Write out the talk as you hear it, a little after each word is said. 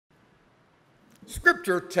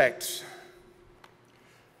Scripture text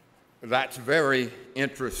that's very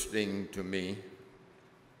interesting to me.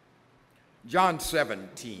 John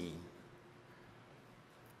 17,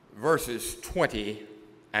 verses 20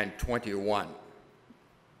 and 21.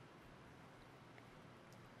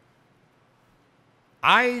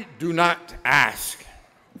 I do not ask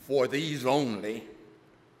for these only,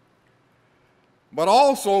 but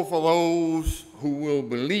also for those who will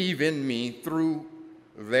believe in me through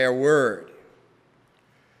their word,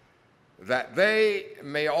 that they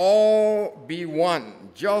may all be one,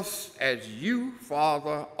 just as you,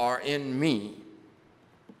 Father, are in me,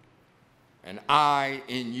 and I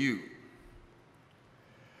in you,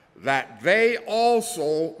 that they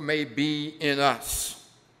also may be in us,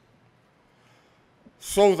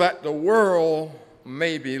 so that the world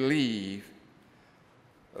may believe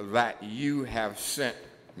that you have sent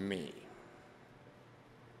me.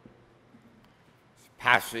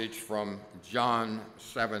 Passage from John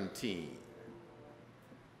 17.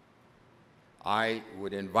 I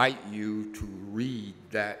would invite you to read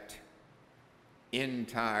that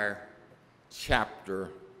entire chapter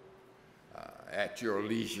at your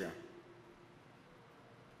leisure.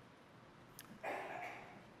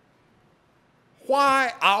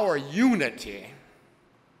 Why our unity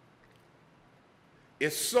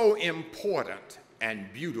is so important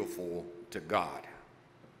and beautiful to God.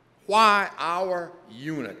 Why our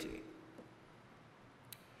unity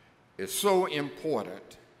is so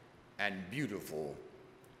important and beautiful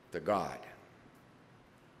to God.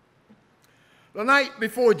 The night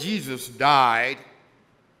before Jesus died,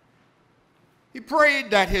 he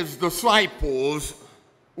prayed that his disciples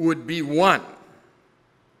would be one.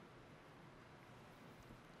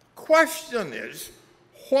 Question is,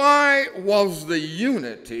 why was the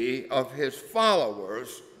unity of his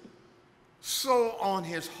followers so on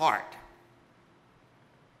his heart?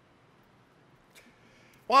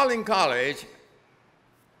 While in college,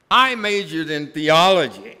 I majored in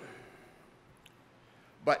theology,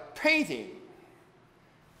 but painting,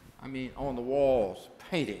 on the walls,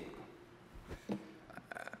 painting,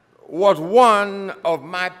 was one of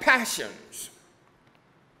my passions.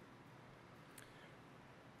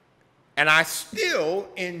 And I still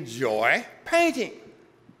enjoy painting.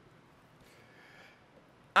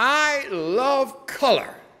 I love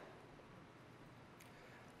color.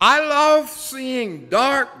 I love seeing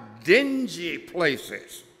dark, dingy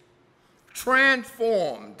places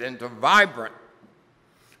transformed into vibrant,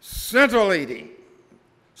 scintillating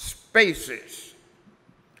spaces,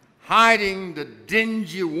 hiding the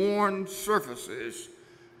dingy, worn surfaces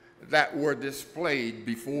that were displayed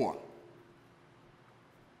before.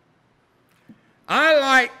 I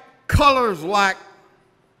like colors like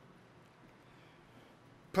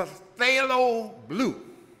phthalo blue,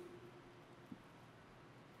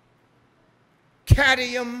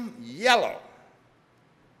 cadmium yellow,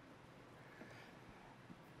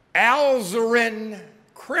 alizarin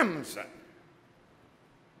crimson,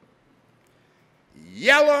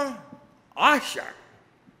 yellow ochre.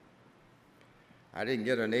 I didn't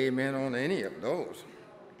get an amen on any of those.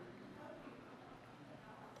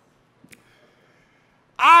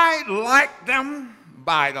 I like them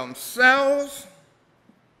by themselves,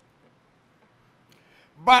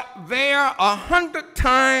 but they're 100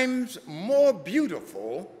 times more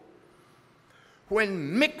beautiful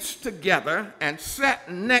when mixed together and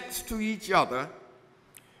set next to each other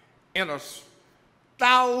in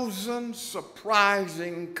 1,000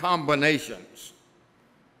 surprising combinations.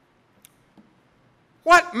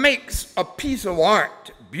 What makes a piece of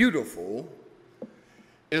art beautiful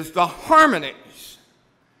is the harmonies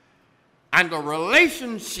and the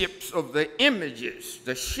relationships of the images,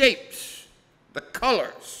 the shapes, the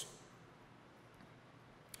colors.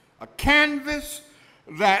 A canvas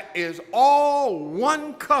that is all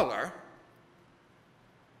one color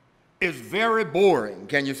is very boring.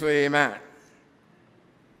 Can you say amen?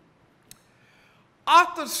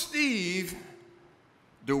 Arthur Steve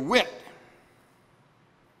DeWitt,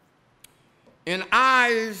 in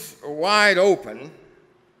Eyes Wide Open,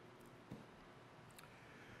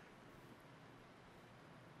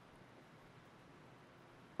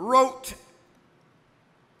 wrote,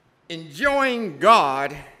 enjoying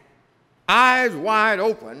God, eyes wide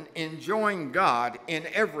open, enjoying God in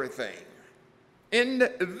everything. In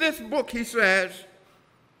this book, he says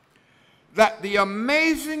that the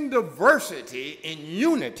amazing diversity in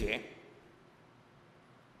unity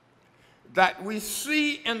that we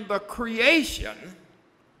see in the creation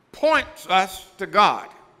points us to God.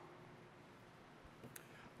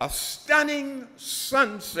 A stunning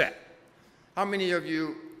sunset. How many of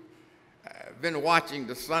you been watching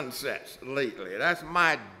the sunsets lately. That's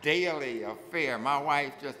my daily affair. My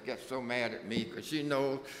wife just gets so mad at me because she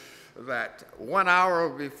knows that 1 hour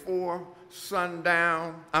before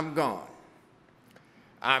sundown, I'm gone.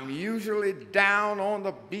 I'm usually down on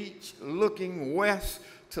the beach looking west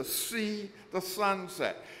to see the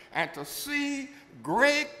sunset and to see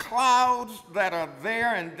gray clouds that are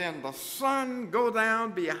there and then the sun go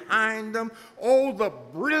down behind them. Oh, the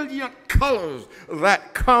brilliant colors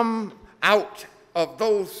that come out of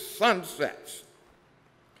those sunsets.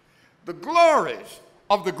 The glories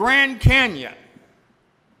of the Grand Canyon.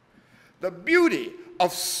 The beauty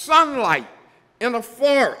of sunlight in a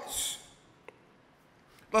forest.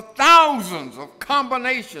 The thousands of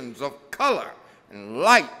combinations of color and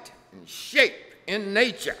light and shape in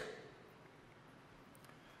nature.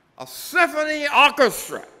 A symphony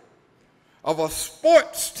orchestra of a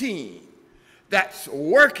sports team that's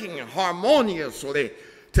working harmoniously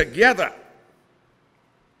together.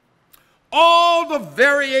 All the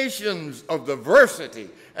variations of diversity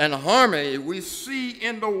and harmony we see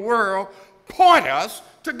in the world point us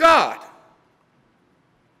to God,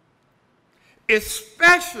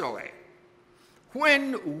 especially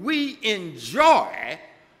when we enjoy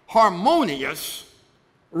harmonious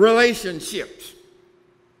relationships.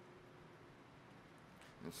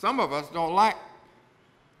 And some of us don't like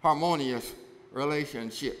harmonious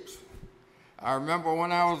relationships. I remember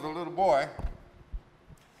when I was a little boy,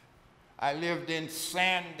 I lived in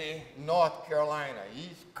Sandy, North Carolina,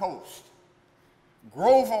 East Coast.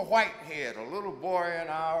 Grover Whitehead, a little boy in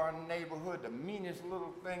our neighborhood, the meanest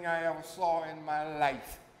little thing I ever saw in my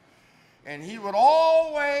life. And he would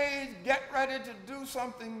always get ready to do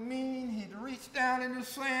something mean. He'd reach down in the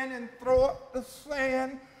sand and throw up the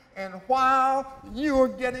sand. And while you were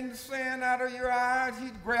getting the sand out of your eyes,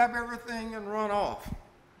 he'd grab everything and run off.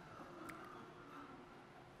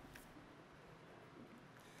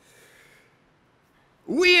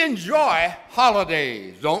 We enjoy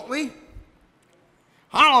holidays, don't we?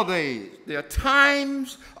 Holidays, they're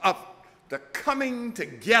times of the coming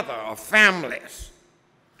together of families.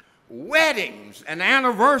 Weddings and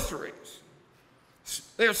anniversaries,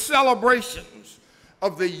 they're celebrations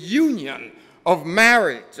of the union of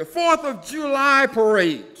marriage. The 4th of July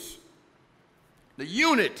parades, the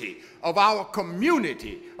unity of our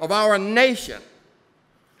community, of our nation.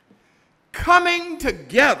 Coming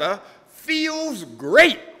together feels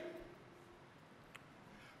great.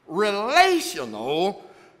 Relational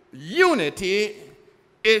unity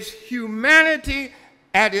is humanity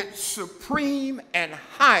at its supreme and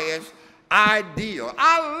highest ideal.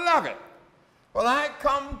 I love it. When I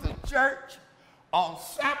come to church on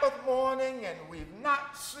Sabbath morning and we've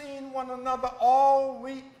not seen one another all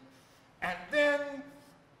week, and then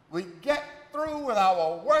we get through with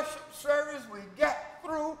our worship service, we get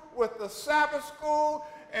through with the Sabbath school,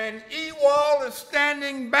 and Ewald is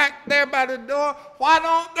standing back there by the door. Why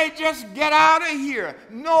don't they just get out of here?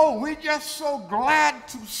 No, we're just so glad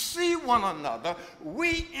to see one another.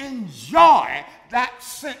 We enjoy that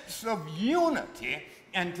sense of unity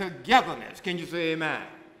and togetherness. Can you say amen?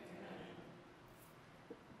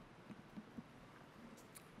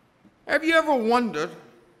 Have you ever wondered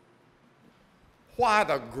why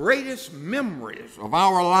the greatest memories of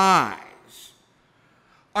our lives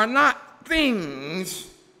are not things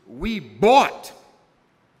we bought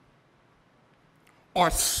or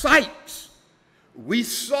sights we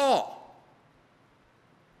saw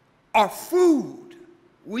or food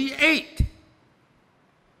we ate?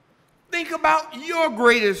 Think about your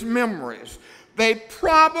greatest memories. They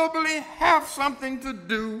probably have something to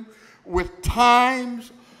do with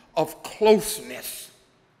times of closeness.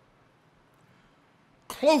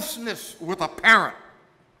 Closeness with a parent.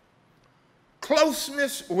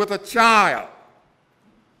 Closeness with a child.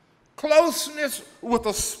 Closeness with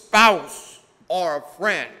a spouse or a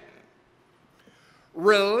friend.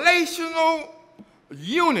 Relational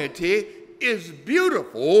unity is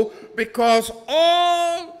beautiful because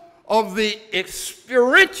all of the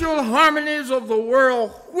experiential harmonies of the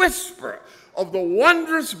world whisper of the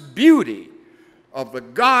wondrous beauty of the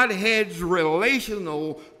Godhead's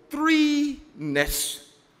relational threeness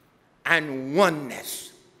and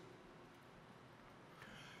oneness.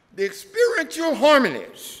 The experiential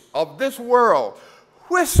harmonies of this world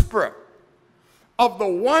whisper of the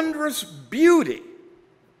wondrous beauty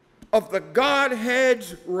of the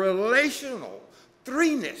Godhead's relational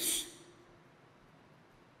threeness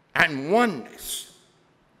and oneness.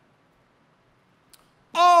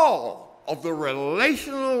 All of the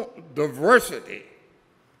relational diversity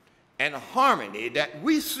and harmony that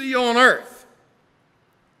we see on earth,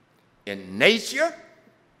 in nature,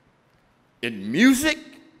 in music,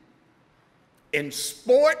 in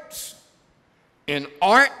sports, in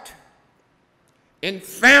art, in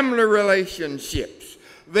family relationships.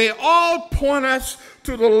 They all point us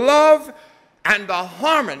to the love and the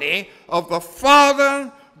harmony of the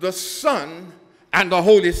Father, the Son, and the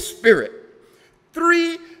Holy Spirit.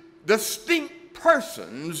 Three distinct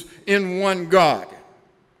persons in one God.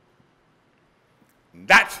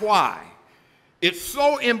 That's why it's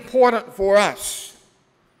so important for us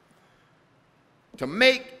to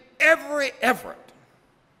make every effort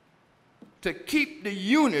to keep the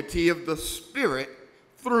unity of the Spirit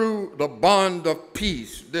through the bond of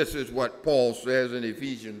peace. This is what Paul says in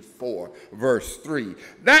Ephesians 4, verse 3.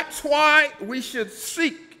 That's why we should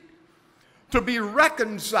seek to be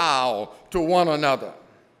reconciled to one another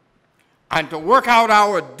and to work out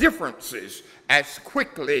our differences as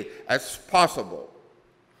quickly as possible.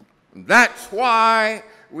 That's why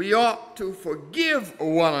we ought to forgive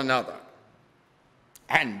one another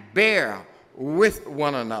and bear with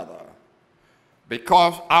one another,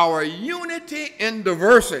 because our unity in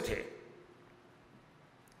diversity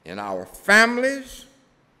in our families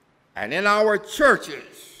and in our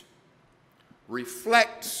churches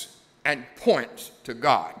reflects and points to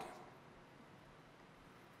God.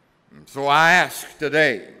 And so I ask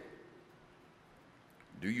today,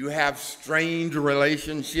 do you have strained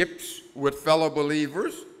relationships with fellow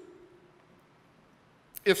believers?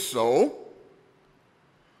 If so,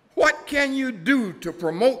 what can you do to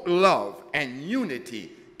promote love and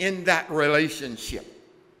unity in that relationship?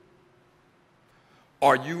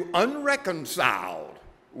 Are you unreconciled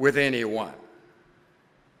with anyone?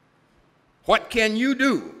 What can you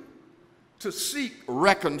do to seek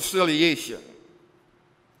reconciliation?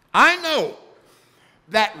 I know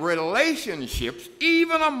that relationships,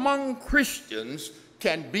 even among Christians,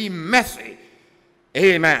 can be messy.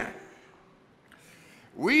 Amen.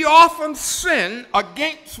 We often sin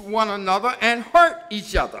against one another and hurt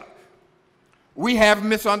each other. We have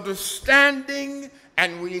misunderstanding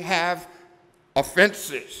and we have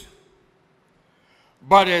offenses.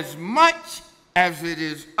 But as much as it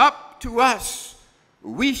is up to us,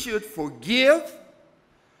 we should forgive,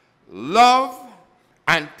 love,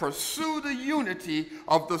 and pursue the unity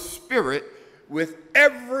of the Spirit with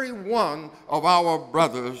every one of our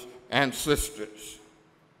brothers and sisters.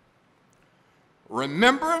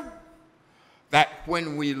 Remember that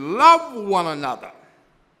when we love one another,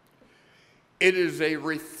 it is a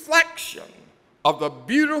reflection of the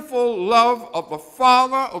beautiful love of the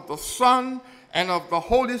Father, of the Son, and of the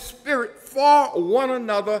Holy Spirit for one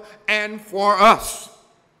another and for us.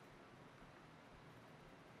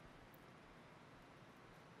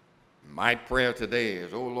 My prayer today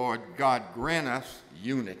is, oh Lord God, grant us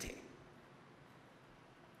unity.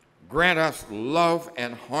 Grant us love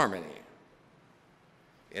and harmony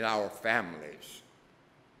in our families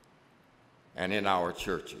and in our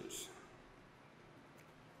churches.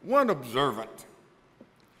 One observant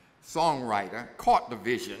songwriter caught the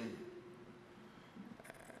vision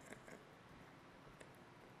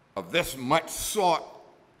of this much sought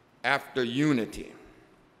after unity.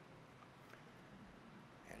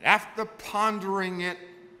 And after pondering it,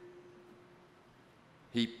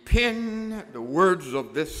 he penned the words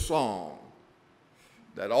of this song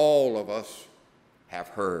that all of us have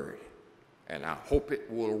heard, and I hope it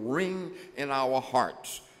will ring in our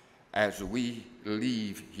hearts as we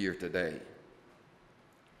leave here today.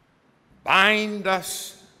 Bind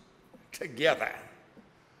us together.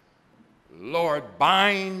 Lord,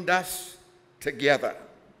 bind us together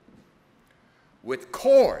with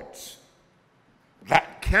cords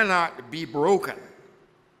that cannot be broken.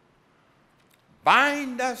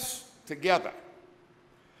 Bind us together.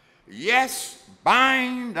 Yes,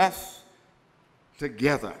 bind us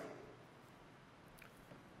together.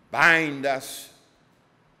 Bind us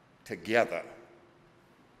together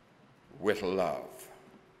with love.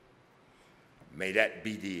 May that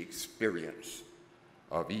be the experience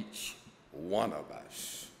of each one of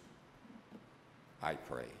us. I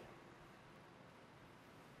pray.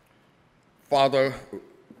 Father,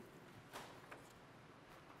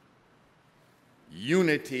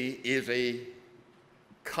 unity is a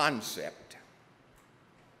concept.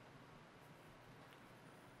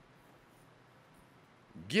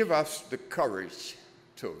 Give us the courage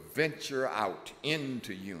to venture out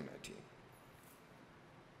into unity,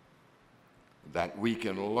 that we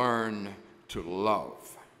can learn to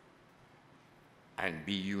love and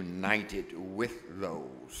be united with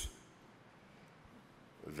those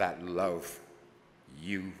that love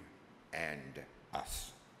you and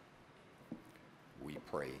us. We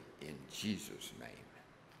pray in Jesus' name.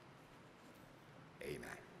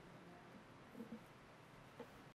 Amen.